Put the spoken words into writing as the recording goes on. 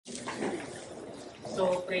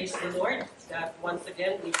So praise the Lord that once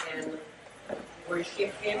again we can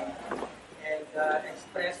worship Him and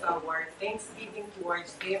express our thanksgiving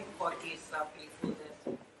towards Him for His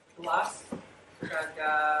faithfulness to us. Kag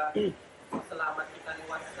salamat kita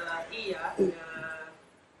liwat sa iya na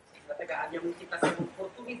tagaan niya kita sa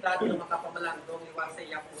oportunidad na makapamalandong liwat sa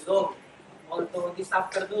iyang ulog. Although this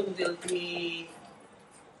afternoon will be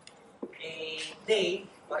a day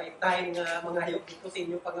or a time na mga hayok dito sa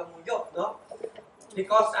inyo pangamuyok, no?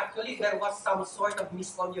 Because actually there was some sort of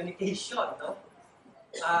miscommunication, no?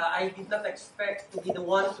 I did not expect to be the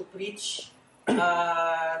one to preach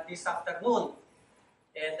this afternoon.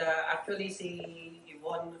 And actually si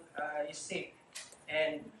Yvonne is sick.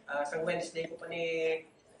 And sa Wednesday ko pa ni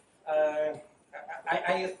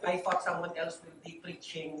I thought someone else will be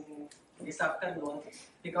preaching this afternoon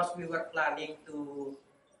because we were planning to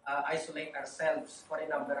isolate ourselves for a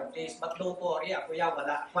number of days. But don't worry, ako ya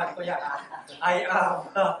wala. I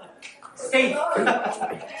am safe.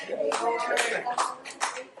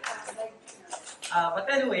 But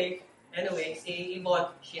anyway, si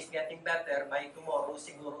Yvonne, she's getting better. By tomorrow,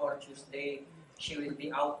 siguro or Tuesday, she will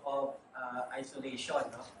be out of isolation.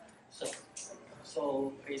 No?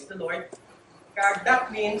 So praise the Lord.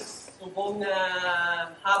 That means, subong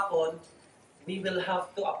hapon, we will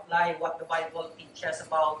have to apply what the Bible teaches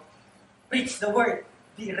about preach the word,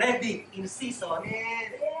 be ready in season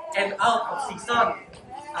and out of season.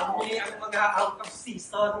 Muli ang mga out of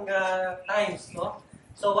season times, no?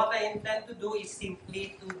 So what I intend to do is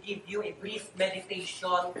simply to give you a brief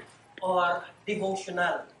meditation or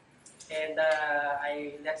devotional. And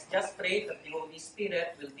let's just pray that the Holy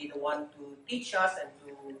Spirit will be the one to teach us and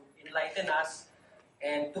to enlighten us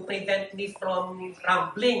and to prevent me from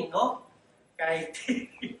rambling, no? Kahit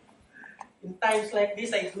in times like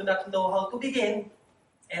this, I do not know how to begin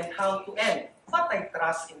and how to end. But I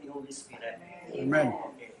trust in the Holy Spirit. Amen.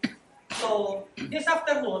 Okay. So, this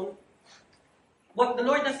afternoon, what the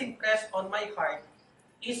Lord has impressed on my heart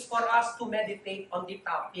is for us to meditate on the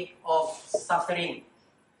topic of suffering,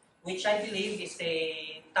 which I believe is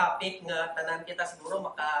a topic na tanan kita siguro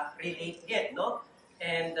maka-relate din, no?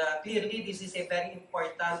 And clearly, this is a very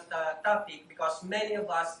important topic because many of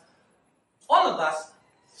us, all of us,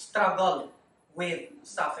 struggle with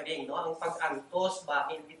suffering, no? Ang pag-antos,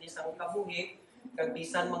 bahin bitis ang kabuhi,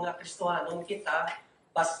 kagbisan mga Kristohanon kita,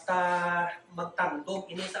 basta magtandog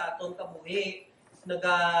ini sa aton kabuhi,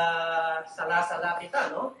 nagasala-sala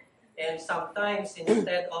kita, no? And sometimes,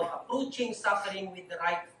 instead of approaching suffering with the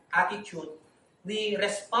right attitude, we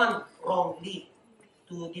respond wrongly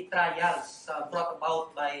to the trials brought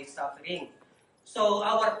about by suffering. So,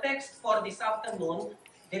 our text for this afternoon,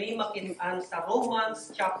 diri makitaan sa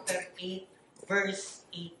Romans chapter 8, verse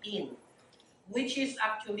 18, which is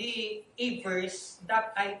actually a verse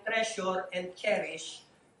that I treasure and cherish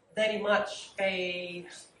very much. Kay,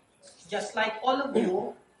 just like all of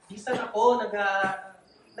you, bisan ako,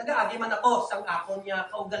 nag-aagi man ako sa akon niya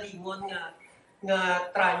kaugalingon nga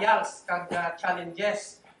trials, kag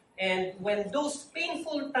challenges. And when those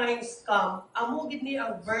painful times come, amo gid ni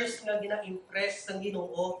ang verse nga gina-impress sa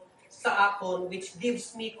Ginoo sa akon, which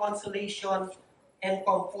gives me consolation and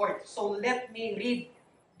comfort. So let me read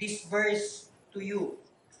this verse to you.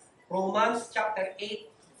 Romans chapter 8,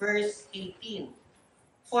 verse 18.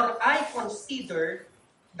 For I consider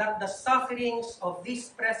that the sufferings of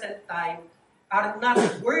this present time are not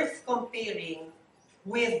worth comparing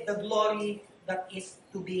with the glory that is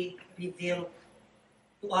to be revealed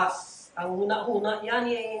to us. Ang una-una yan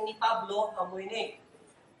ni Pablo, amoy ni,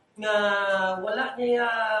 nga wala niya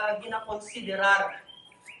ginakonsiderar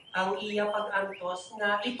ang iya pag-antos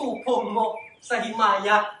nga itupong mo sa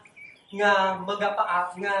himaya nga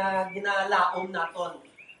magapaak nga ginalaom naton.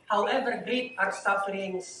 However great our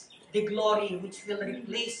sufferings, the glory which will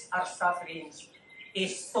replace our sufferings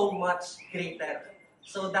is so much greater,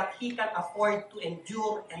 so that He can afford to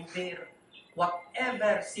endure and bear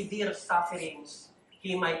whatever severe sufferings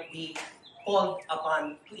He might be called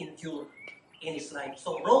upon to endure in His life.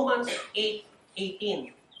 So Romans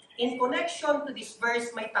 8:18. In connection to this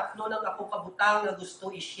verse, may tatlo lang ako pabutang na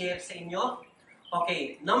gusto i-share sa inyo.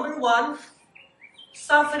 Okay, number 1,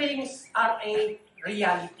 sufferings are a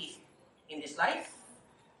reality in this life.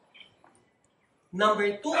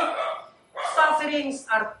 Number 2, sufferings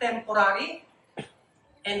are temporary.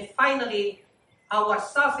 And finally, our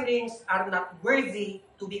sufferings are not worthy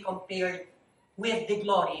to be compared with the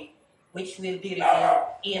glory which will be revealed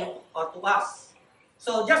in or to us.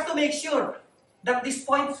 So just to make sure that these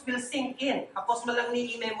points will sink in, hapos malang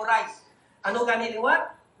ni i-memorize. Ano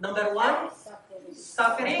ganiliwat? Number 1,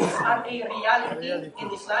 sufferings are a reality in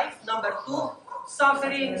this life. Number 2,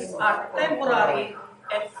 sufferings are temporary,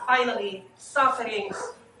 and finally, sufferings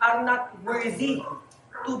are not worthy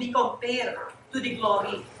to be compared to the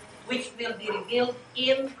glory which will be revealed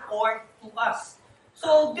in or to us.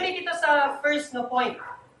 So, diri kita sa first na point.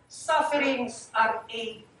 Sufferings are a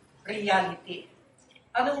reality.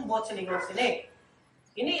 Anong bot sa lingon sini?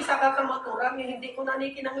 Ini isa ka kamaturan nga hindi ko na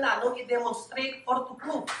ni kinanglanong i-demonstrate or to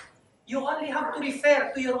prove. You only have to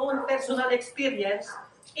refer to your own personal experience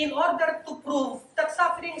in order to prove that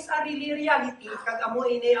sufferings are really reality. Kagamo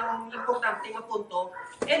ini ang importante nga punto.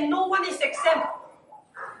 And no one is exempt.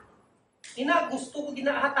 Ina gusto ko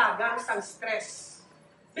ginahatagan sang stress.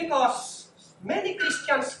 Because many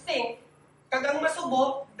Christians think kagang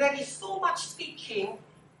masubo, there is so much teaching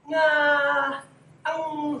nga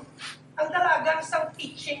ang dalagang sang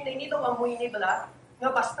teaching na ini daw amoy ni bala nga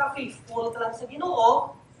basta faithful ka lang sa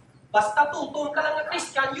Ginoo, basta tutong ka lang na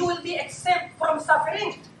Christian, you will be exempt from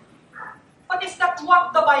suffering. But is that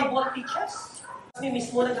what the Bible teaches? Kami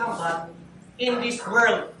mismo naghambal, in this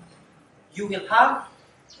world, you will have,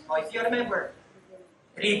 if you remember,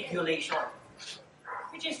 tribulation,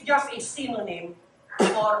 which is just a synonym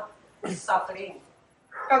for suffering.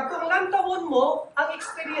 Kag kung lantawon mo ang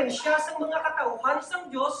eksperyensya sa mga katauhan sa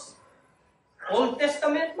Diyos, Old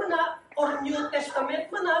Testament man na, or New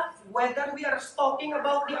Testament man na, whether we are talking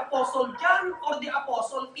about the Apostle John, or the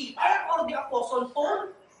Apostle Peter, or the Apostle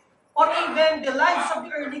Paul, or even the lives of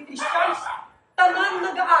the early Christians, tanan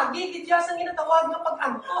nag-aagi, gidya sa ginatawag na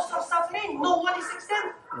pag-antos or suffering. No one is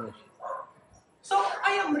exempt. So,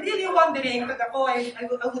 I am really wondering, kag ako, I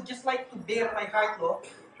would just like to bare my heart, no?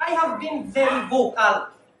 I have been very vocal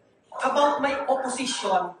about my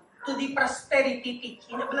opposition to the prosperity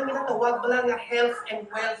teaching. Balang ginatawag, balang health and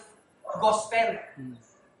wealth gospel.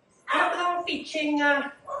 Balang teaching nga,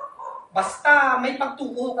 basta may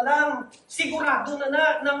pagtuo ka lang, sigurado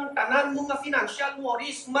na ng tanan mong nga financial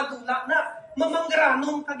worries, madula na,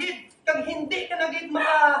 mamanggranon kagid, kag hindi ka nagid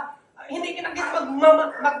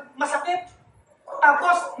masakit.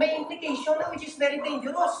 Tapos, may implication na which is very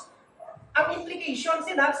dangerous. Ang implication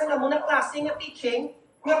sa nga muna klase nga teaching,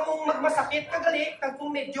 nga kung magmasakit ka gali, kag kung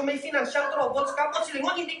medyo may financial troubles ka, kung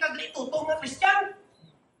silingon, hindi ka gali tutong nga Christian.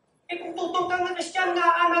 Kung tutong ka nga Christian,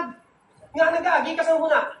 nga nag-aagi ka sa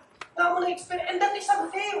muna, nga muna experience, and that is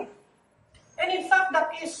unfair. And in fact, that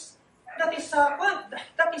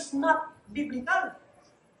is not biblical.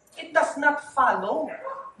 It does not follow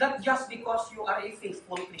that just because you are a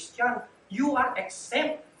faithful Christian, you are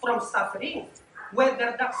exempt from suffering.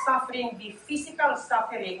 Whether that suffering be physical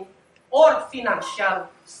suffering or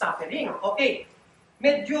financial suffering. Okay.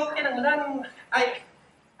 Medyo kinanglan,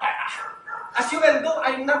 as you well know,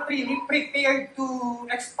 I'm not really prepared to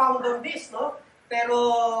expound on this, no?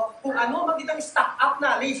 Pero kung ano magitang stock up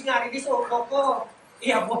knowledge nga rin so ko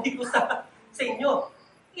iaboy ko sa inyo.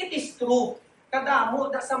 It is true.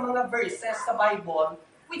 Kadamo sa mga verses sa Bible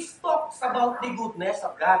which talks about the goodness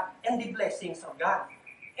of God and the blessings of God.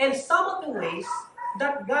 And some of the ways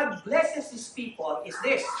that God blesses His people is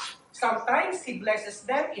this. Sometimes He blesses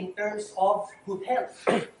them in terms of good health.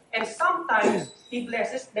 And sometimes He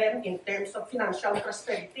blesses them in terms of financial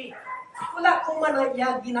prosperity. Wala kong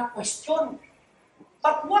manayag gina-question.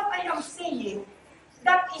 But what I am saying,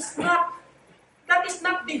 that is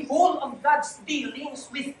not the whole of God's dealings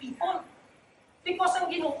with people. Because ang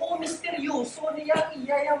Ginoo misteryoso niya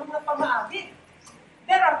iya yung mga pamaagi.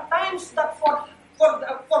 There are times that for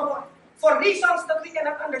reasons that we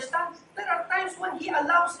cannot understand, there are times when He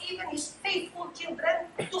allows even His faithful children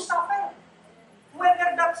to suffer.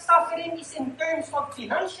 Whether that suffering is in terms of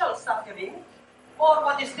financial suffering or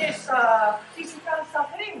what is this, physical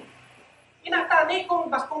suffering. Inatani kung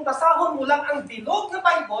basahon mo lang ang bilog na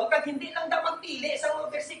Bible kag hindi lang dapat pili sa mga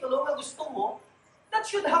bersikulo na gusto mo, that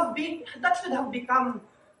should have become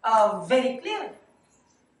very clear.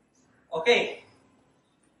 Okay.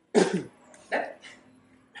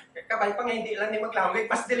 Kabay pa nga hindi lang ni maglamig,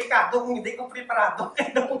 mas delikado kung hindi ko preparado.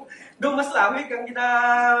 Doon mas lamig ang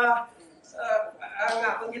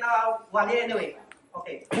ginawali anyway.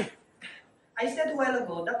 Okay. I said a while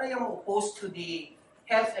ago that I am opposed to the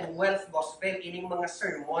health and wealth gospel ining mga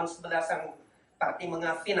sermons balasang pati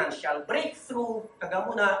mga financial breakthrough.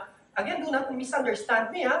 Kagamo na, again, do not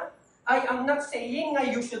misunderstand me, ha? I am not saying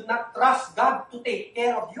you should not trust God to take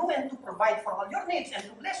care of you and to provide for all your needs and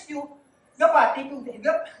to bless you. Gapati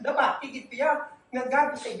gid piya nga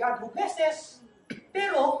God is a God who blesses.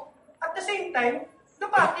 Pero at the same time,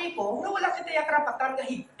 gapati ko nga wala kita karapatan nga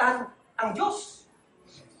higtan ang Dios.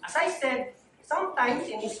 As I said, sometimes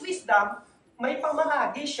in His wisdom, may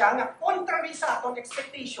pamahagi siya nga contrary sa aton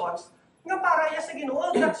expectations nga para ya sa Ginoo.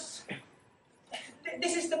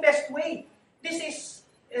 This is the best way. this is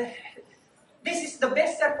uh, this is the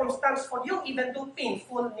best circumstance for you, even though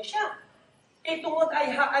painful ni siya. Tungod,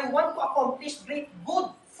 I want to accomplish great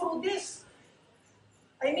good through this.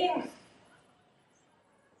 I mean,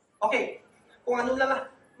 okay, kung ano lang,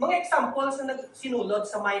 mga examples na sinulod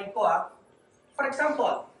sa mind ko, For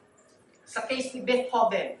example, sa case ni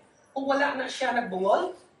Beethoven, kung wala na siya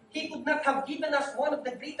nagbungol, he could not have given us one of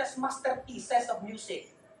the greatest masterpieces of music,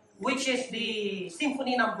 which is the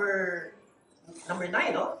Symphony number 9,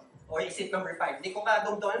 no? Or is it number 5? Hindi ko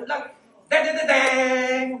kadumduman lang.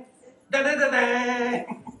 Da-da-da-dang! Da-da-da-dang!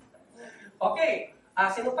 Okay,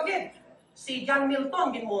 sino pa gin? Si John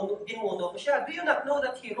Milton, ginuno ko siya. Do you not know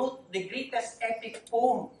that he wrote the greatest epic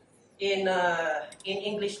poem in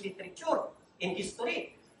English literature, in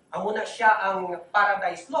history? Muna siya ang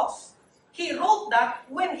Paradise Lost. He wrote that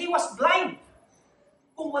when he was blind.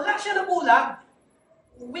 Kung wala siya nabulag,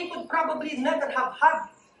 we could probably never have had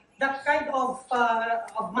that kind of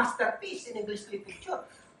masterpiece in English literature.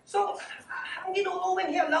 So, ang Ginoo,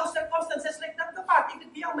 when He allows circumstances like that, dapat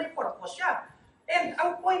ibigyan may purpose siya. And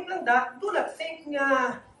ang point lang do not think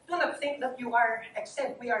that you are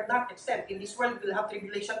exempt. We are not exempt. In this world, we'll have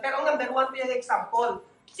tribulation. Pero ang number 1 yung example.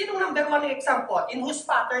 Sinong number 1 yung example? In whose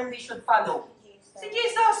pattern we should follow? Si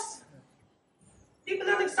Jesus. Di ba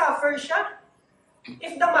lang nag-suffer siya?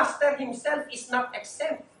 If the Master Himself is not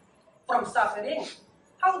exempt from suffering,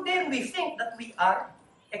 how dare we think that we are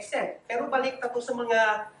exempt? Pero balik na po sa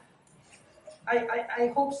mga,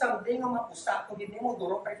 I hope someday nga mapusa ko, gini mo,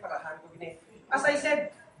 duro kay parahan ko, gini. As I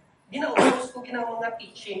said, ginaubos ko ginang mga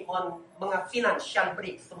teaching on mga financial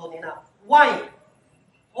breakthrough nila. Why?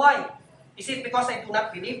 Why? Is it because I do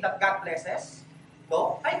not believe that God blesses?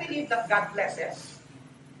 No, I believe that God blesses.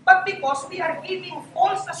 But because we are giving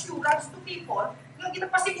false assurance to people, nga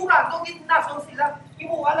ginapasigurado, ginasong sila,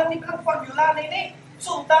 imuha lang nila ng formula na ini.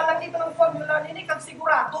 Sunda lang nila ng formula na ini, kag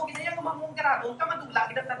sigurado, ginayang mamong grado, kamadula,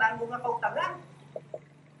 ginatanan mo nga kautangan.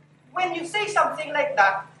 When you say something like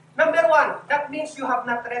that, number 1, that means you have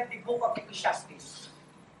not read the book of Ecclesiastes.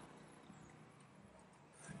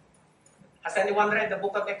 Has anyone read the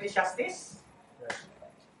book of Ecclesiastes?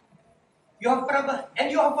 You have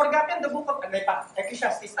forgotten the book of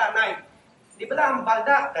Ecclesiastes 9. Di ba lang,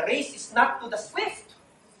 balda, the race is not to the swift.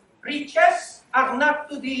 Riches are not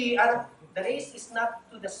to the race is not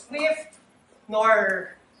to the swift,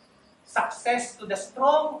 nor success to the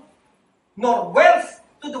strong, nor wealth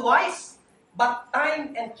to the wise, but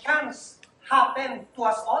time and chance happen to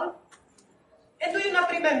us all. And do you not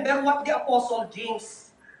remember what the Apostle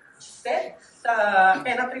James said?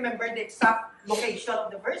 Cannot remember the exact location of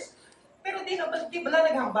the verse. Pero di ba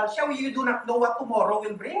lang naghambal siya, you do not know what tomorrow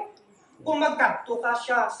will bring? Kung magkadto ka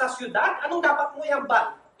siya sa syudad, anong dapat mo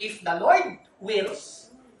ihambal? If the Lord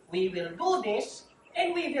wills, we will do this,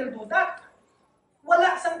 and we will do that.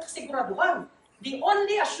 Wala sang kasiguraduhan. The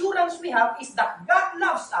only assurance we have is that God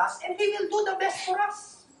loves us, and He will do the best for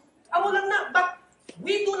us. Amo lang na, but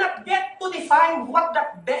we do not get to define what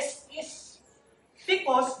that best is.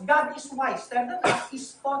 Because God is wiser than us,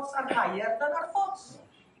 His thoughts are higher than our thoughts.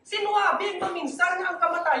 Sinuabi ang maminsan nga ang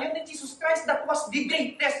kamatayon ni Jesus Christ that was the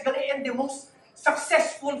greatest and the most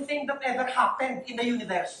successful thing that ever happened in the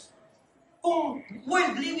universe. Kung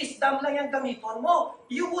worldly wisdom lang yung gamiton mo,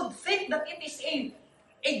 you would think that it is a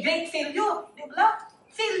great failure. Di ba?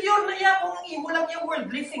 Failure na yan kung imo lang yung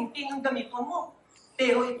worldly thinking ang gamiton mo.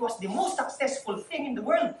 Pero it was the most successful thing in the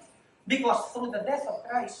world. Because through the death of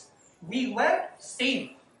Christ, we were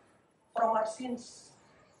saved from our sins.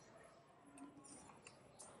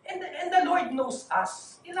 And the Lord knows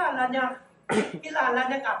us. Kilala niya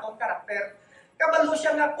ang atong karakter. Kabalo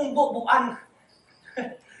siya nga kung bubuan.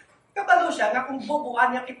 Kabalo siya nga kung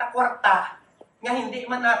bubuan niya kita kwarta, nga hindi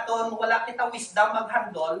man naton, wala kita wisdom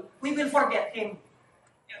maghandol, we will forget Him.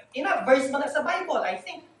 In a verse man sa Bible, I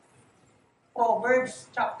think,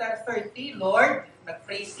 Proverbs chapter 30, Lord,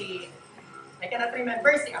 nag-pray I cannot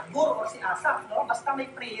remember si Agur or si Asaph, no? Basta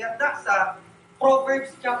may prayer na sa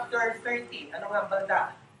Proverbs chapter 30. Ano nga balda?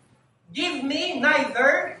 Give me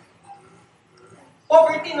neither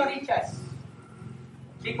poverty nor riches.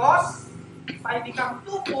 Because if I become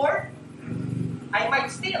too poor, I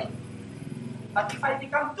might steal. But if I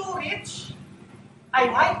become too rich,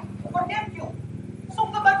 I might forget you.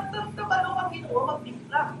 So kabalo ang Ginoo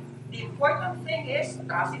magtimpla. The important thing is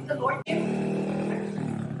trust in the Lord.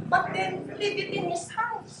 But then leave it in His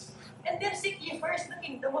hands. And then seek ye first the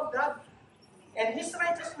kingdom of God and His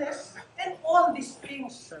righteousness, and all these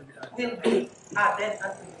things will be added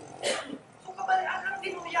unto you. So kabalaan ang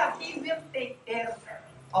Binuya, He will take care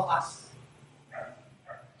of us.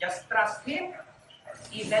 Just trust Him,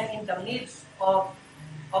 even in the midst of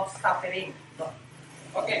of suffering.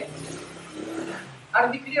 Okay. Are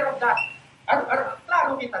we clear of that?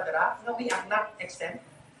 Klaro kita dira na we are not exempt?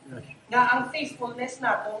 Nga ang faithfulness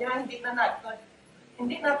nato, nga hindi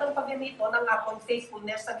natin paggamito ng akong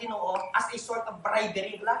faithfulness sa Ginoo as a sort of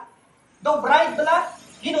bribery bla. Though bribe bla,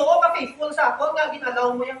 Ginoo ka faithful sa akon, nga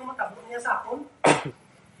ginalaw mo yung matabong niya sa akon.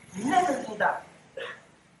 Never do that.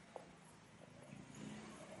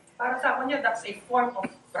 Para sa akon niya, that's a form of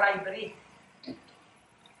bribery.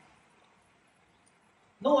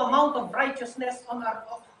 No amount of righteousness on our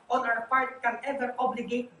part can ever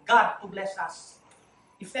obligate God to bless us.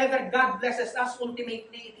 If ever God blesses us,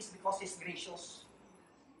 ultimately it is because He's gracious.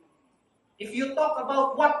 If you talk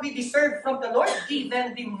about what we deserve from the Lord,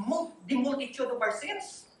 given the multitude of our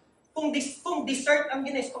sins, kung deserve ang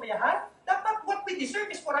ginestoryahan, dapat what we deserve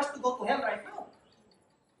is for us to go to hell right now.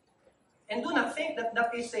 And do not think that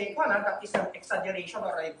that is an exaggeration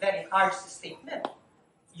or a very harsh statement.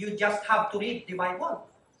 You just have to read the Bible.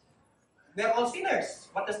 We are all sinners.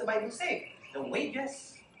 What does the Bible say? The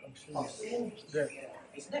wages of sin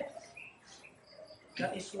is death.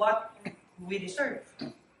 That is what we deserve.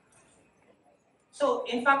 So,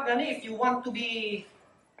 in fact, if you want to be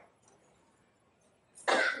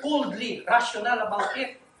coldly rational about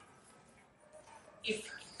it,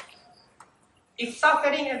 if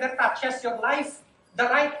suffering ever touches your life, the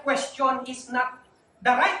right question is not,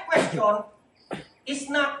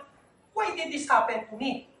 why did this happen to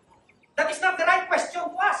me? That is not the right question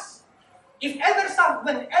to ask. Whenever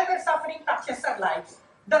suffering touches our lives,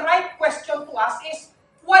 the right question to ask is,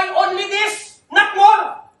 why only this, not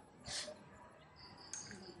more?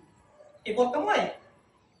 Ibot ka mo eh.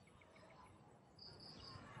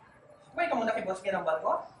 Why ka muna kibot sa ginambal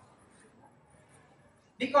ko?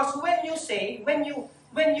 Because when you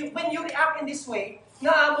react in this way,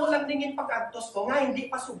 nga amo lang dingin pag-agtos ko, nga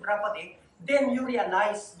hindi pa sobra pa din, then you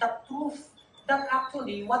realize the truth that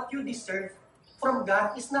actually what you deserve from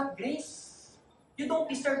God is not grace. You don't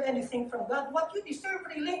deserve anything from God. What you deserve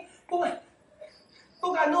really, kung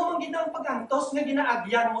ano mang ginang pag-agtos, nga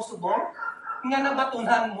ginaagyan mo subong, nga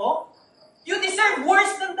nabatunan mo, you deserve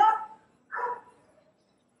worse than that.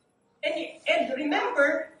 And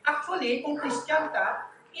remember, actually, kung Christian ka,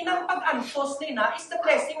 inang pag-antos nila is the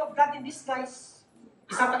blessing of God in disguise.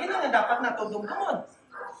 Isa pa gina na dapat natudong-tungon.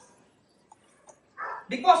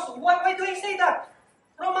 Because, why do I say that?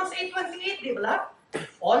 Romans 8:28, di ba?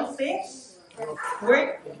 All things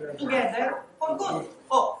work together for good.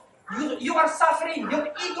 Oh, you are suffering. Your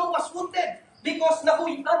ego was wounded because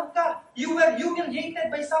nahuitan ka. You were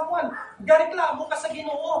humiliated by someone. Gareklamo ka sa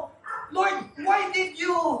Ginoo. Lord, why did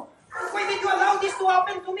you allow this to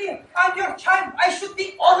happen to me? I'm your child. I should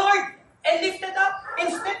be honored and lifted up.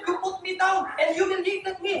 Instead, you put me down and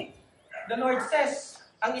humiliated me. The Lord says,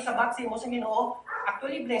 ang isabatsi mo sa Ginoo,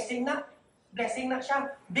 actually blessing na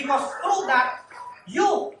siya. Because through that,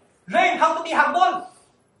 you learn how to be humble.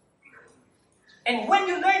 And when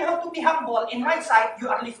you learn how to be humble, in my sight, you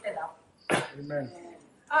are lifted up. Amen.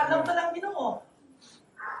 Alam ka lang Ginoo.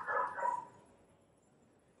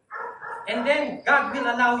 And then, God will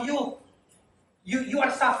allow you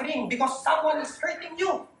are suffering because someone is hurting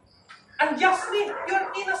you. Unjustly,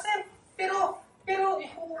 you're innocent. Pero,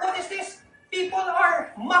 what is this? People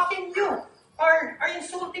are mocking you, are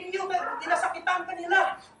insulting you, dinasakitan ka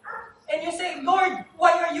nila. And you say, Lord,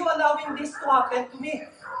 why are you allowing this to happen to me?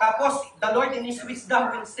 Tapos, the Lord in His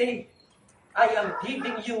wisdom will say, I am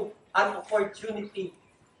giving you an opportunity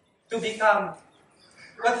to become,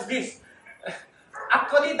 what's this?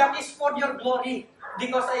 Actually, that is for your glory.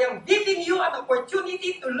 Because I am giving you an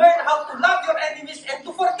opportunity to learn how to love your enemies and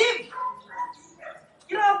to forgive.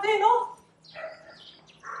 Grabe, no?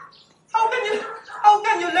 How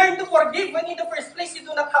can you learn to forgive when in the first place you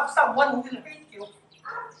do not have someone who will hurt you?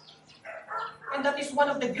 And that is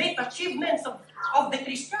one of the great achievements of the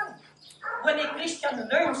Christian. When a Christian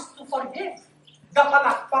learns to forgive,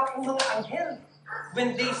 gapalakpak ang mga anghel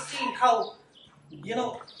when they see how, you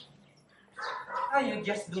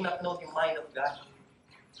just do not know the mind of God.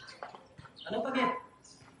 Ano pa din?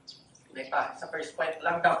 May pa, sa first point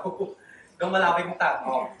lang daw. Malaway mong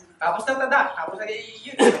tao. Tapos na tada. Tapos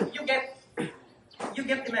you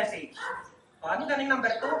get the message. Ano ganing number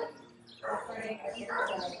 2?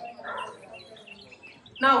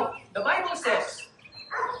 Now, the Bible says,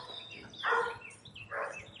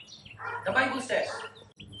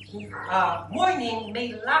 mourning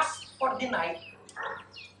may last for the night.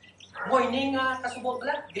 Mourning, kasubok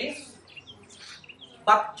lang, grief.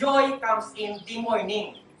 But joy comes in the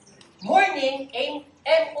morning. Morning,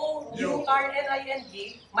 M-O-U-R-N-I-N-G,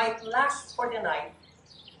 might last for the night,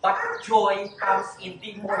 but joy comes in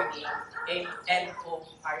the morning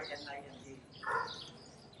A-L-O-R-N-I-N-G.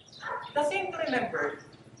 The thing to remember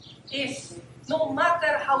is, no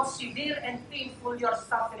matter how severe and painful your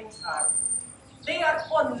sufferings are, they are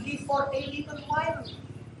only for a little while.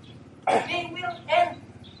 They will end.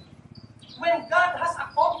 When God has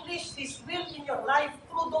accomplished His will in your life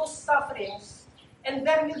through those sufferings, and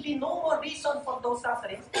there will be no more reason for those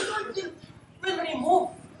sufferings, the Lord will remove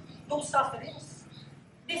those sufferings.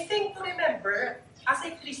 The thing to remember as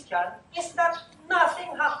a Christian is that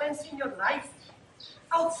nothing happens in your life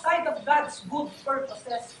outside of God's good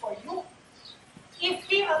purposes for you. If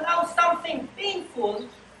He allows something painful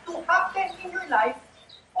to happen in your life,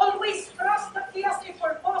 always trust that He has a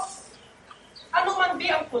purpose. Ano man ba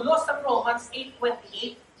ang tulos ng Romans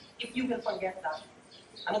 8:28, if you will forget that?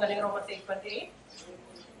 Ano galing Romans 8:28?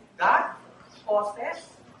 God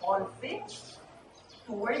causes all things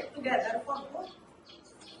to work together for good,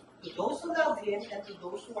 to those who love Him and to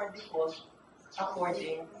those who are called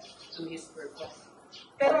according to His purpose.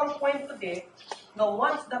 Pero ang point today, now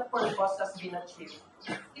once that purpose has been achieved,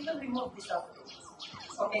 He will remove the suffering.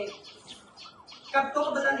 Okay? Kadto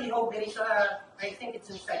ko ba nalihaw, there is a, I think it's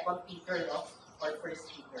in 2 Peter, no? Or 1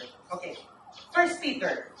 Peter. Okay. 1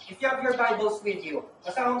 Peter, if you have your Bibles with you,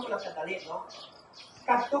 basahan ko lang kadali, no?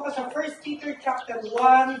 Kadto ka sa 1 Peter chapter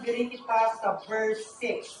 1, diri kita sa verse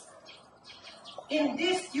 6. In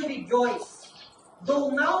this you rejoice, though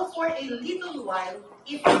now for a little while,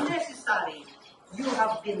 if necessary, you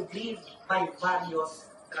have been grieved by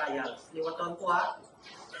various trials. Liwaton ko ha.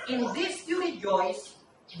 In this you rejoice,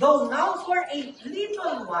 though now for a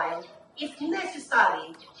little while, if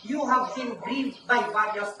necessary, you have been grieved by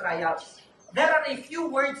various trials. There are a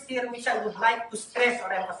few words here which I would like to stress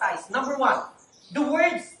or emphasize. Number one, the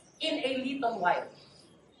words in a little while.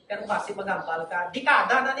 Pero kasi maghambal ka,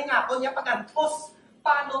 dekada na ni nga po niya pagantos.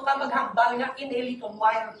 Paano ka maghambal nga in a little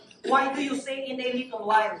while? Why do you say in a little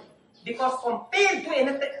while? Because compared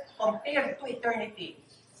to eternity,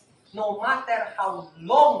 no matter how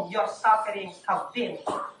long your sufferings have been,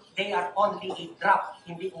 they are only a drop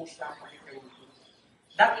in the ocean of eternity.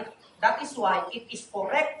 That is why it is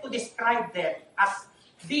correct to describe them as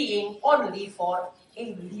being only for a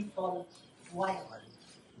little while.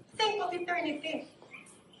 Think of eternity.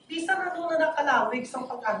 Di sa nanuna ng kalawig sa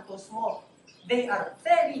pag-antos mo. They are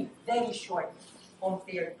very, very short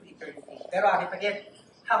compared to eternity. Pero again,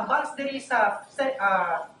 hambals diri sa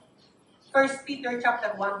 1 Peter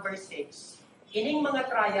chapter 1 verse 6. Ining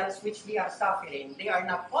mga trials which we are suffering, they are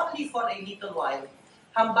not only for a little while,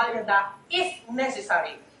 hambal na if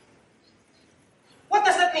necessary. What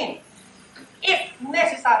does that mean? If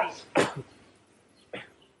necessary.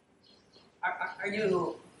 Are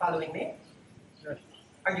you following me? Yes.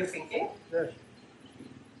 Are you thinking? Yes.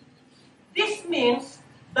 This means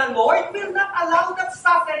the Lord will not allow that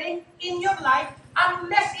suffering in your life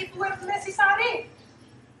unless it were necessary.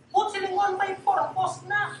 Kung silingon may purpose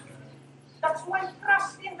na. That's why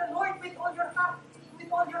trust in the Lord with all your heart. With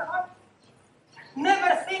all your heart.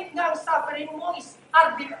 Never think na ang suffering mo is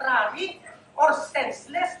arbitrary or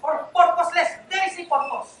senseless or purposeless. There is a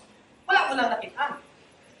purpose. Wala mo lang nakitaan.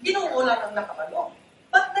 Ginoo lang ang nakabalo.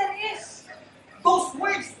 But there is. Those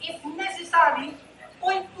words, if necessary,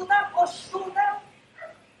 point to that or show that.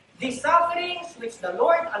 The sufferings which the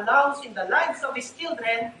Lord allows in the lives of His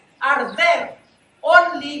children are there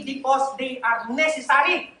only because they are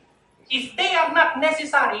necessary. If they are not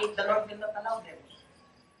necessary, the Lord will not allow them.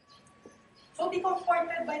 So be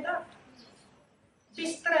comforted by that. Be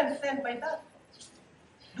strengthened by that.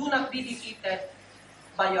 Do not be defeated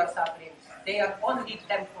by your sufferings. They are only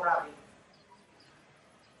temporary.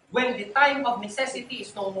 When the time of necessity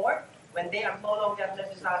is no more, when they are no longer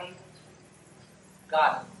necessary,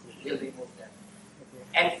 God will remove them.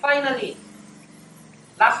 And finally,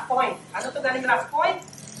 last point. Ano to galing last point?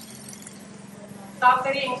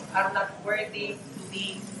 Sufferings are not worthy to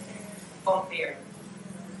be compared.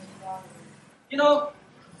 You know,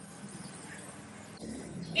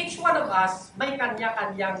 each one of us may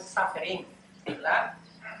kanya-kanyang suffering. Diba?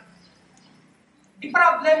 The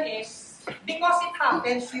problem is, because it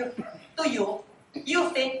happens to you,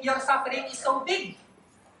 you think your suffering is so big.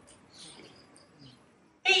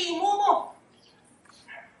 Iimo mo.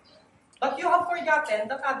 But you have forgotten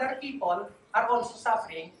that other people are also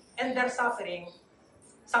suffering, and their suffering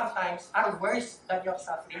sometimes are worse than your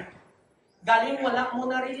suffering. Galing wala mo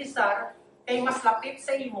na-realisar, kay mas lapit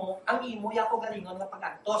sa imo, ang imo yako galingon na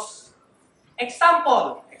pag-antos.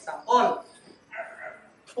 Example.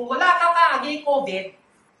 Kung wala ka kaagi COVID,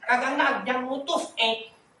 kagang naagyan mo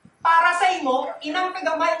toothache, para sa imo, inang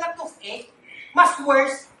kagamay nga toothache, mas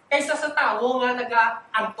worse kaysa sa tao nga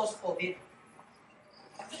nag-antos COVID.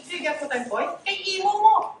 Sige po tayo, boy. Kay imo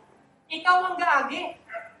mo. Ikaw ang gaagi.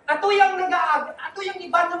 Ato yung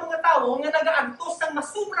iba ng mga tao nga nagaantos ang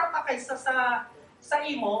masubra pa kaysa sa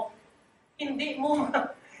imo, hindi mo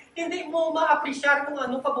ma-appreciate kung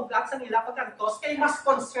ano pabugak sa nila pag-antos, kay mas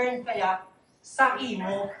concerned kaya sa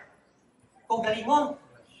imo kung galingon.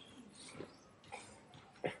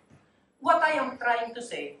 What I am trying to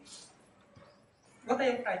say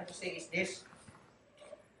is this.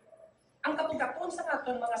 Ang kapugaton sa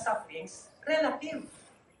aton mga sufferings, relative.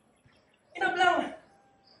 Inablang,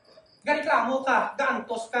 gareklamo ka,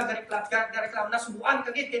 gaantos ka, gareklamo, nasubuan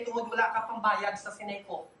ka gid kay tungod wala ka pambayad sa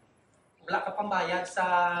Sineco. Wala ka pambayad sa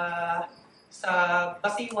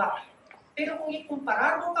basiwa. Pero kung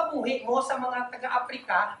ikumparar mo kabuhi mo sa mga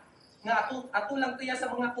taga-Afrika, nga ato lang tuya sa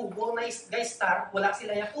mga kubo na guys-star, wala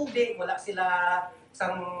sila yung tubig, wala sila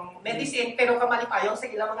sang medicine, pero kamalipayon sa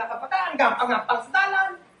ilang mga kabataan, gampang-gampang sa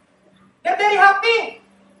dalan. They're very happy.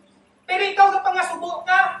 Pero ikaw na pangasubo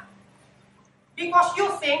ka, because you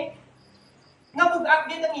think nga bugak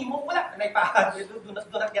din ang imo, wala ka na ipahad. Do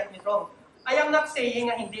not get me wrong. I am not saying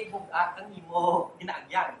nga hindi bugak ang imo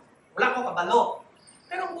ginaagyan. Wala ko kabalo.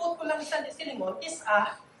 Pero ang buot ko lang sa silingon is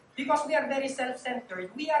because we are very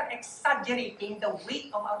self-centered, we are exaggerating the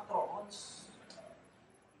weight of our troubles.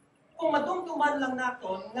 Kung madumduman lang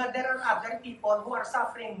natin nga there are other people who are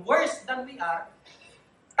suffering worse than we are,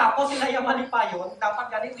 tapos sila yung malipayon,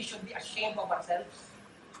 dapat ganit we should be ashamed of ourselves.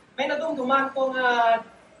 May nadumduman ko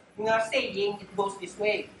nga saying, it goes this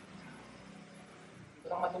way.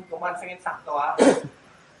 Ito lang madumduman sa sakto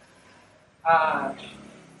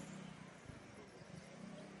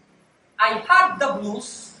I had the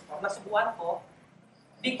blues, nasubuan ko,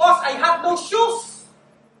 because I had no shoes.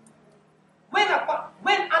 When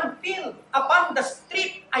until upon the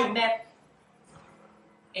street I met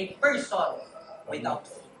a person without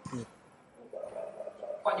food.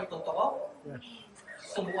 Kuha niyo punto ko?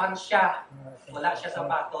 Subuan siya. Wala siya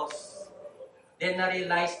sapatos. Then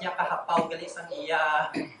na-realize niya kahapaw gali sa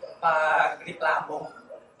iya pagreklamo.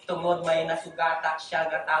 Tungod may nasugata siya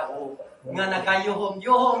nga tao nga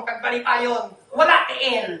nagayuhom-yuhom kag balipayon. Wala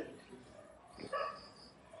tiil.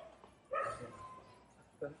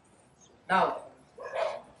 Now,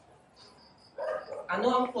 ano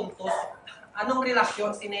ang puntos? Anong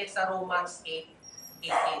relasyon sinet sa Romans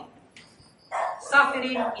 8:18?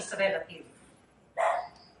 Suffering is relative.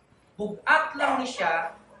 Bugat lang ni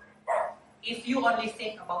siya if you only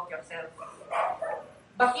think about yourself.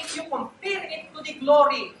 But if you compare it to the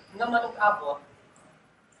glory na manug-abot,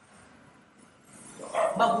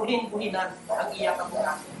 mabuhin-buhinan ang iya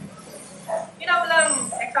kabugat. Lang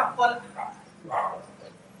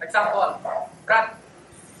example, Brad,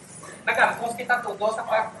 nag-ampos kita todo sa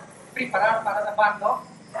pag-preparar para sa bando,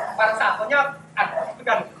 para sa ako niya,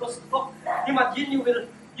 nag-ampos ko. Imagine you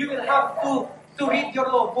will have to read your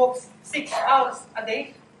law books 6 hours a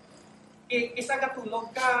day. Isa katulog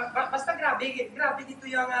ka, basta grabe dito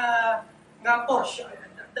yung nga portion.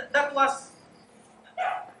 That was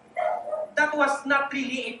not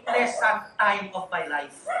really a pleasant time of my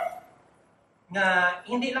life. Nga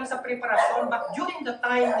hindi lang sa preparasyon, but during the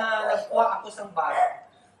time na nagkuha ako sa bag,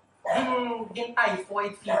 din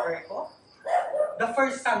typhoid fever ko. The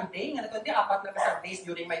first Sunday, nga nagkundi 4 na Sundays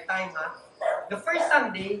during my time The first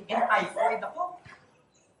Sunday, din typhoid ako.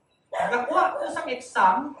 Nagkuha ko sa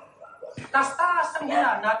exam, taas ang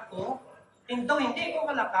hilanat ko, daw hindi ko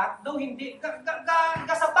malakat, daw hindi,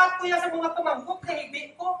 gasabat ko yan sa mga pamangkot,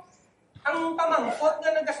 nahibi ko. Ang pamangkot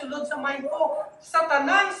nga nagasulod sa mind ko, sa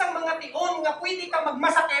tanan sang mga tion nga pwede ka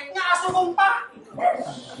magmasakit, nga asubong pa.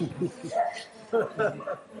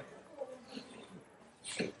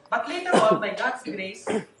 But later on, by God's grace,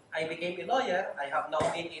 I became a lawyer. I have now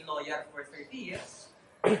been a lawyer for 30 years.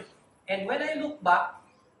 And when I look back,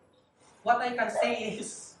 what I can say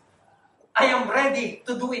is, I am ready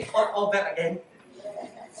to do it all over again.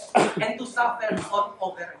 And to suffer all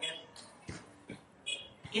over again.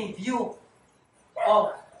 In view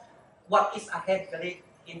of what is ahead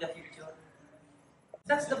in the future.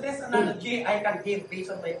 That's the best analogy I can give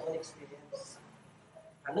based on my own experience.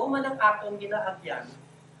 Ano man ang atong ginaagyan,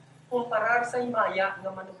 kumparar sa imaya nga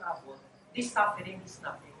manug-abot, this suffering is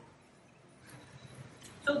nothing.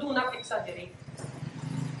 So do not exaggerate.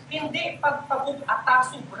 Hindi pagpabug-ata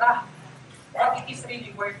sobra what it is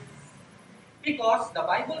really worth. Because the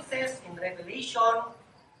Bible says in Revelation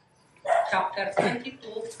chapter 22,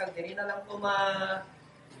 kag diri na lang ko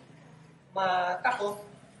matakot,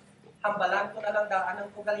 hambalan ko na lang daan ang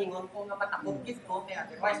kugalingon ko nga matakot gid ko, kaya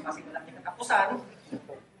otherwise masig lang ni katapusan.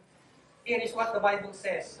 Here is what the Bible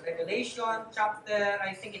says. Revelation chapter,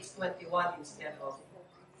 I think it's 21 instead of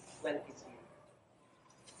 23.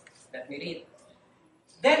 Let me read.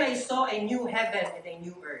 Then I saw a new heaven and a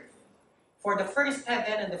new earth. For the first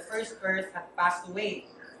heaven and the first earth had passed away,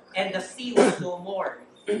 and the sea was no more.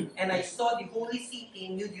 And I saw the holy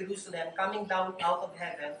city, New Jerusalem, coming down out of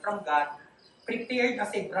heaven from God, prepared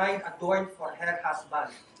as a bride adorned for her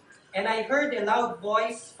husband. And I heard a loud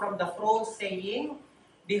voice from the throne saying,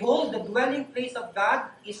 Behold, the dwelling place of God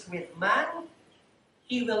is with man.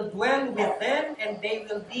 He will dwell with them, and they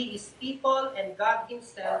will be his people, and God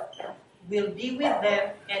himself will be with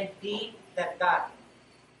them and be their God.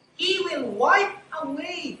 He will wipe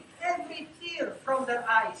away every tear from their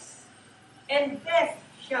eyes, and death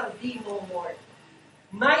shall be no more.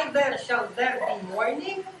 Neither shall there be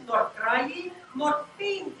mourning, nor crying, nor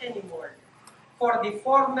pain anymore, for the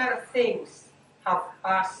former things have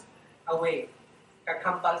passed away.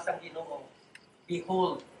 Kakambal sa Ginoo,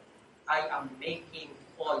 Behold, I am making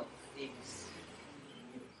all things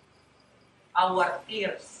new. Our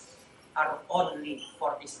tears are only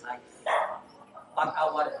for this life, but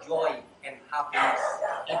our joy and happiness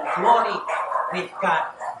in glory with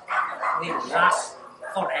God will last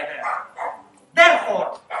forever.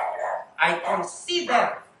 Therefore, I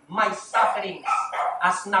consider my sufferings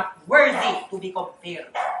as not worthy to be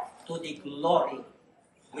compared to the glory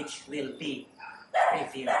which will be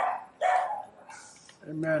revealed.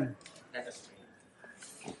 Amen. Let us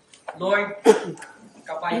pray. Lord,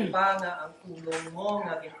 kapay pa nga ang tulong mo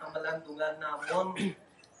nga ginamalandungan namon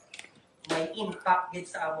may impact gid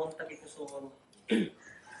sa amon tagikusuon.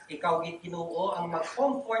 Ikaw gid Ginoo ang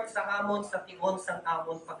mag-comfort sa amon sa tion sang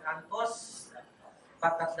amon pag-antos.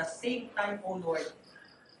 But at the same time, O Lord,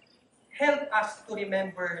 help us to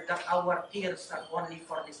remember that our tears are only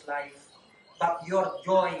for this life, but your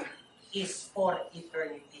joy is for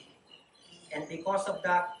eternity. And because of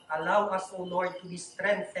that, allow us, O Lord, to be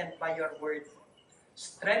strengthened by your word.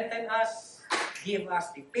 Strengthen us, give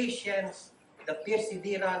us the patience, the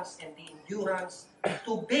perseverance, and the endurance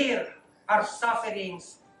to bear our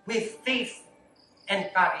sufferings with faith and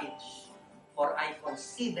courage. For I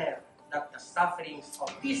consider that the sufferings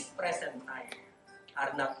of this present time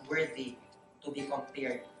are not worthy to be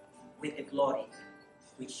compared with the glory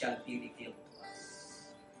which shall be revealed to us.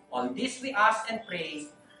 All this we ask and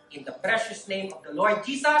pray in the precious name of the Lord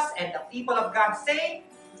Jesus, and the people of God say,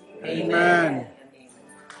 Amen.